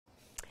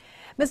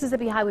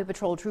Mississippi Highway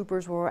Patrol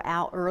troopers were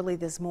out early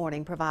this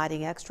morning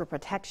providing extra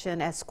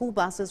protection as school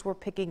buses were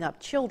picking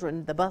up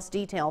children. The bus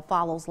detail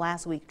follows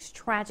last week's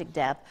tragic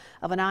death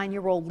of a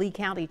 9-year-old Lee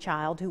County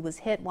child who was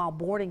hit while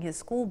boarding his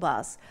school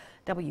bus.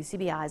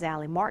 WCBI's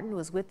Allie Martin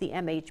was with the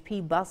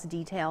MHP bus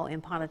detail in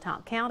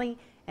Pontotoc County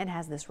and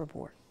has this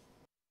report.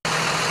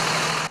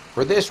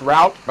 For this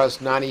route,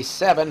 Bus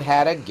 97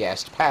 had a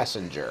guest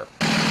passenger.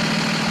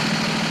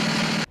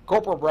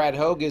 Corporal Brad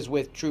Hogue is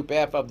with Troop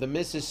F of the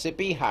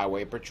Mississippi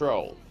Highway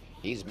Patrol.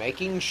 He's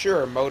making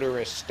sure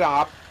motorists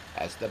stop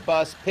as the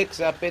bus picks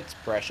up its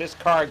precious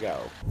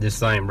cargo. This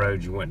same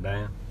road you went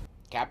down.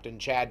 Captain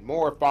Chad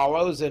Moore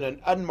follows in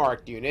an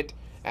unmarked unit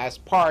as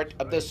part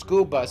of the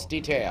school bus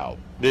detail.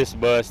 This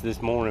bus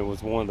this morning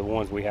was one of the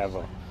ones we have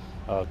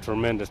a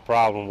tremendous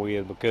problem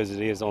with because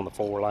it is on the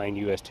 4-lane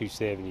US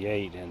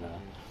 278 and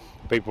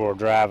people are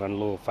driving a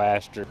little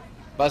faster.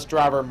 Bus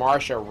driver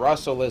Marcia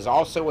Russell is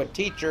also a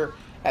teacher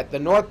at the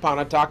North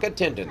Pontotoc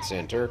Attendance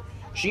Center.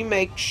 She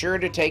makes sure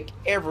to take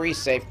every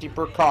safety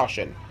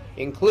precaution,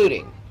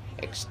 including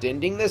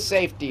extending the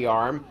safety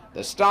arm,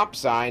 the stop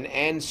sign,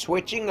 and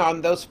switching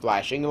on those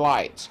flashing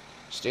lights.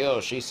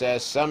 Still, she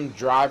says some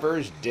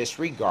drivers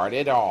disregard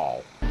it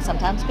all.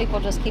 Sometimes people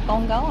just keep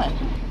on going.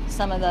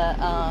 Some of the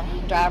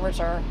drivers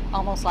are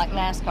almost like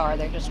NASCAR.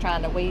 They're just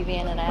trying to weave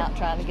in and out,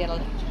 trying to get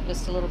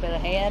just a little bit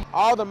ahead.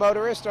 All the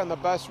motorists on the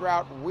bus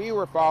route we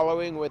were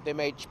following with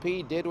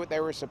MHP did what they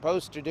were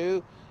supposed to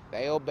do.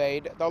 They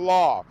obeyed the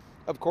law.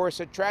 Of course,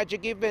 the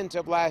tragic events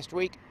of last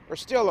week are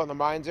still on the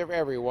minds of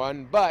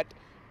everyone, but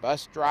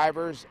bus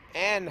drivers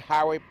and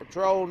Highway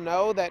Patrol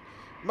know that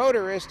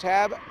motorists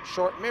have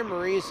short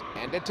memories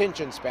and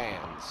attention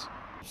spans.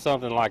 If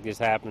something like this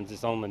happens,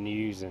 it's on the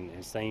news, and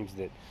it seems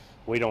that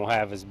we don't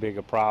have as big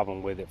a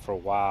problem with it for a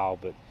while,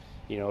 but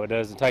you know, it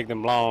doesn't take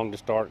them long to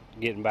start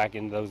getting back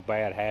into those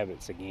bad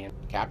habits again.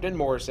 Captain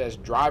Moore says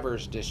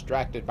drivers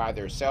distracted by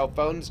their cell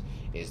phones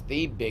is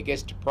the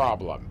biggest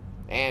problem.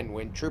 And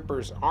when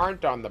troopers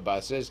aren't on the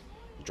buses,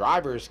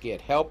 drivers get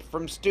help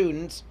from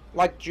students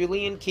like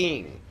Julian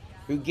King,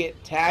 who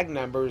get tag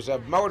numbers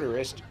of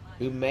motorists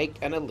who make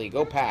an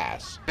illegal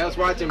pass. That's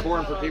why it's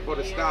important for people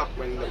to stop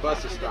when the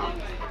buses stop.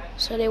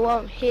 So they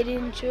won't hit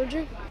any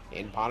children?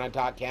 In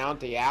Pontotoc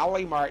County,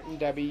 Allie Martin,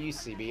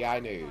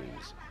 WCBI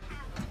News.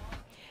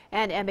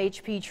 And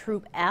MHP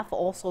Troop F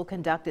also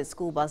conducted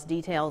school bus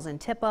details in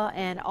Tippah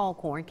and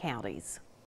Alcorn counties.